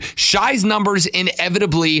working, Shi's numbers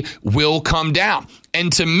inevitably will come down.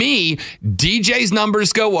 And to me, DJ's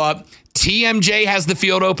numbers go up. TMJ has the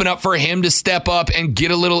field open up for him to step up and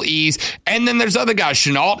get a little ease. And then there's other guys.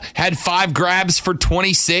 Chenault had 5 grabs for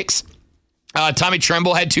 26. Tommy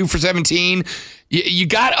Tremble had 2 for 17. You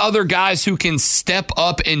got other guys who can step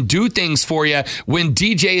up and do things for you when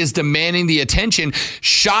DJ is demanding the attention.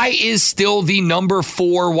 Shi is still the number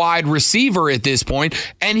 4 wide receiver at this point,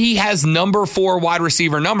 and he has number 4 wide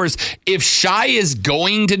receiver numbers. If Shi is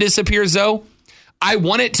going to disappear, Zoe, I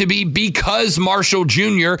want it to be because Marshall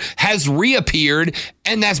Jr. has reappeared,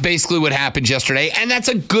 and that's basically what happened yesterday, and that's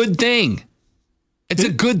a good thing. It's a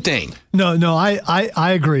good thing. No,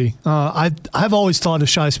 I agree. I've always thought of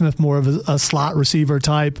Shi Smith more of a slot receiver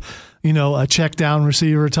type, a check down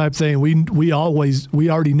receiver type thing. We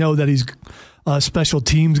already know that he's a special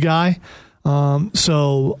teams guy.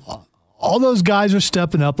 So all those guys are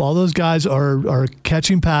stepping up. All those guys are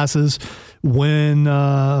catching passes when.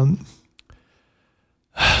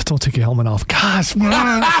 Don't take your helmet off. Gosh, man,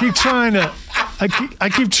 I keep trying to. I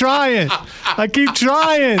keep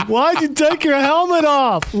trying. Why'd you take your helmet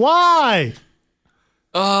off? Why?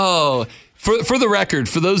 Oh, for the record,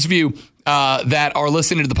 for those of you that are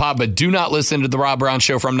listening to the pod but do not listen to the Rob Brown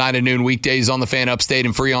Show from 9 to noon weekdays on the Fan Upstate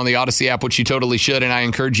and free on the Odyssey app, which you totally should, and I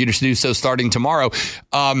encourage you to do so starting tomorrow.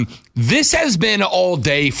 This has been all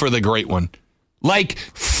day for the great one. Like,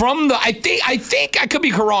 I think I could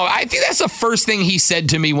be wrong. I think that's the first thing he said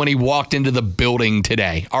to me when he walked into the building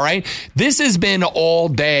today. All right. This has been all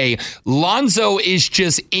day. Lonzo is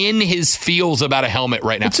just in his feels about a helmet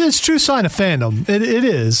right now. It's a true sign of fandom. It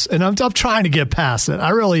is. And I'm trying to get past it. I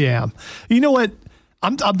really am. You know what?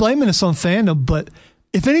 I'm blaming this on fandom, but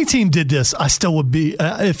if any team did this, I still would be.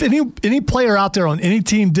 If any player out there on any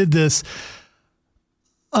team did this,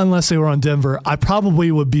 unless they were on Denver, I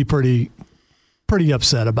probably would be pretty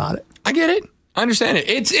upset about it. I get it. I understand it.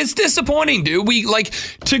 It's disappointing, dude. We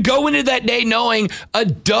to go into that day knowing a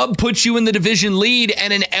dub puts you in the division lead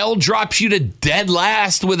and an L drops you to dead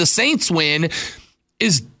last with a Saints win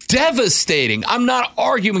is devastating. I'm not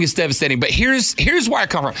arguing it's devastating, but here's where I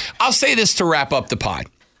come from. I'll say this to wrap up the pod.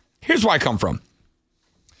 Here's where I come from.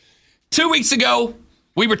 2 weeks ago,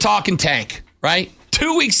 we were talking tank, right?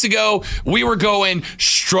 2 weeks ago, we were going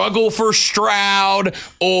struggle for Stroud,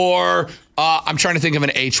 or I'm trying to think of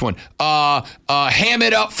an H one. Ham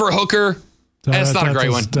it up for Hooker. That's not a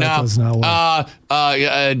great one. That does not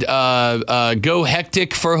work. Go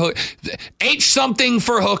hectic for Hooker. H something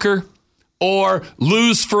for Hooker, or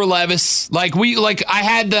lose for Levis. I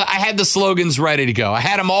had the slogans ready to go. I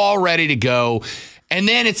had them all ready to go. And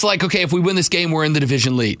then it's like, okay, if we win this game, we're in the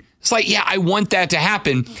division lead. It's like, yeah, I want that to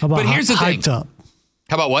happen. But here's the thing. Hyped up.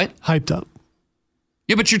 How about what? Hyped up.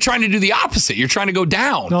 Yeah, but you're trying to do the opposite. You're trying to go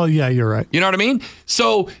down. Oh, yeah, you're right. You know what I mean?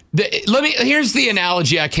 So here's the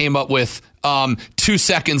analogy I came up with 2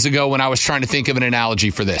 seconds ago when I was trying to think of an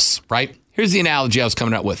analogy for this, right? Here's the analogy I was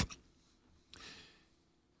coming up with.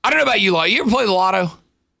 I don't know about you, you ever play the lotto?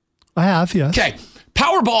 I have, yes. Okay.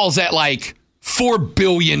 Powerball's at like $4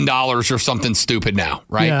 billion or something stupid now,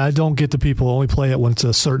 right? Yeah, I don't get the people who only play it when it's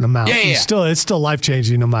a certain amount. Yeah. It's still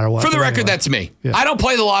life-changing no matter what. For the record, that's me. Yeah. I don't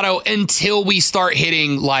play the lotto until we start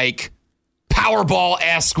hitting like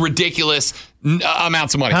Powerball-esque ridiculous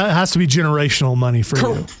amounts of money. It has to be generational money for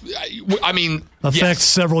you. I mean, affects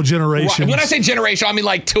several generations. When I say generation, I mean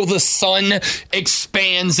like till the sun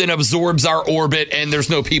expands and absorbs our orbit and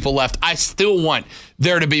there's no people left. I still want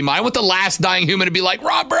there to be I want the last dying human to be like,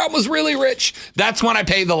 Rob Brown was really rich. That's when I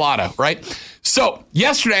paid the lotto, right? So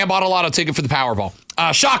yesterday I bought a lotto ticket for the Powerball.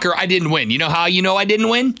 Shocker, I didn't win. You know how you know I didn't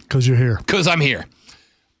win? Because you're here. Because I'm here.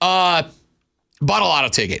 Bought a lotto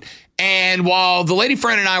ticket. And while the lady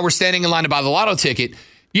friend and I were standing in line to buy the lotto ticket,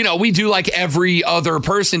 we do like every other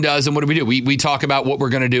person does. And what do? We talk about what we're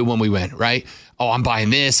going to do when we win, right? Oh, I'm buying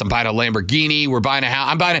this. I'm buying a Lamborghini. We're buying a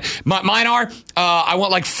house. Mine are, I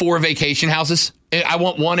want like 4 vacation houses. I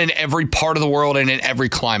want one in every part of the world and in every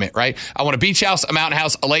climate, right? I want a beach house, a mountain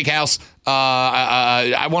house, a lake house.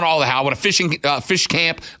 I want all the house. I want a fish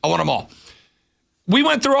camp. I want them all. We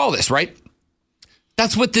went through all this, right?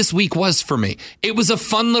 That's what this week was for me. It was a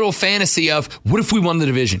fun little fantasy of what if we won the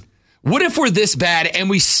division? What if we're this bad and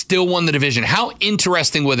we still won the division? How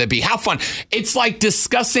interesting would it be? How fun? It's like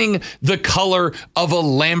discussing the color of a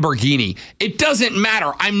Lamborghini. It doesn't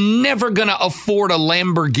matter. I'm never going to afford a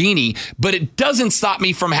Lamborghini, but it doesn't stop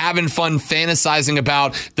me from having fun fantasizing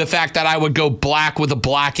about the fact that I would go black with a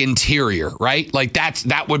black interior, right? Like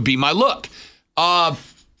that would be my look.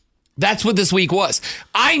 That's what this week was.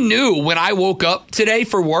 I knew when I woke up today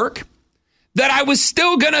for work that I was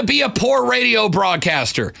still going to be a poor radio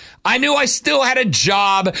broadcaster. I knew I still had a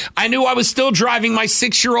job. I knew I was still driving my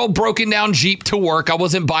 6-year-old broken down Jeep to work. I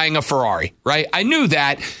wasn't buying a Ferrari, right? I knew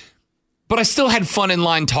that, but I still had fun in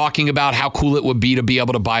line talking about how cool it would be to be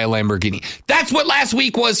able to buy a Lamborghini. That's what last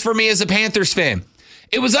week was for me as a Panthers fan.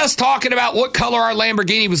 It was us talking about what color our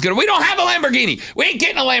Lamborghini was going to. We don't have a Lamborghini. We ain't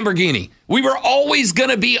getting a Lamborghini. We were always going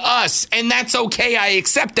to be us, and that's okay. I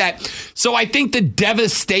accept that. So I think the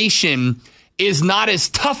devastation is not as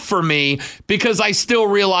tough for me because I still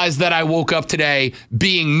realize that I woke up today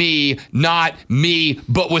being me, not me,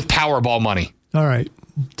 but with Powerball money. All right.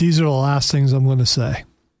 These are the last things I'm going to say.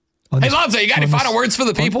 Hey, Lonzo, you got any final words for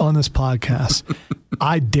the people? On this podcast,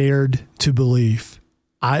 I dared to believe.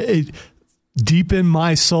 Deep in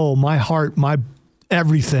my soul, my heart, my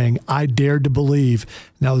everything, I dared to believe.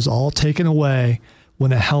 And that was all taken away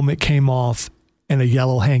when a helmet came off and a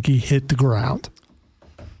yellow hanky hit the ground.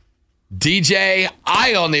 DJ,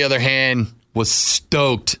 I, on the other hand, was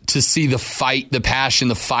stoked to see the fight, the passion,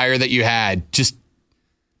 the fire that you had. Just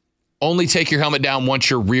only take your helmet down once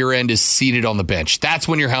your rear end is seated on the bench. That's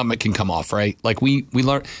when your helmet can come off, right? Like we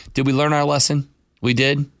learned. Did we learn our lesson? We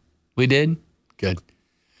did? We did? Good.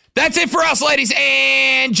 That's it for us, ladies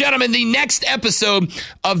and gentlemen. The next episode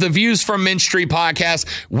of the Views from Mint Street podcast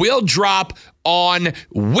will drop on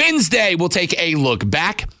Wednesday. We'll take a look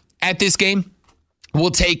back at this game.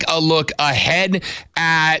 We'll take a look ahead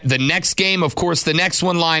at the next game. Of course, the next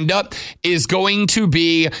one lined up is going to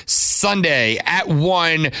be Sunday at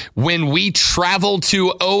 1 when we travel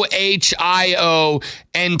to OHIO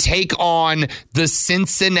and take on the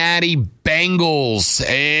Cincinnati Bengals.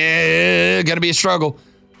 Going to be a struggle.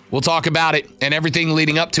 We'll talk about it and everything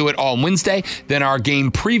leading up to it on Wednesday. Then our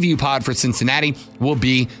game preview pod for Cincinnati will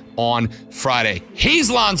be on Friday.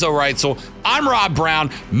 He's Lonzo Reitzel. I'm Rob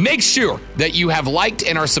Brown. Make sure that you have liked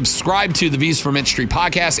and are subscribed to the Views from Mint Street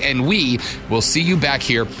podcast, and we will see you back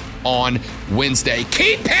here on Wednesday.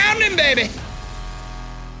 Keep pounding, baby.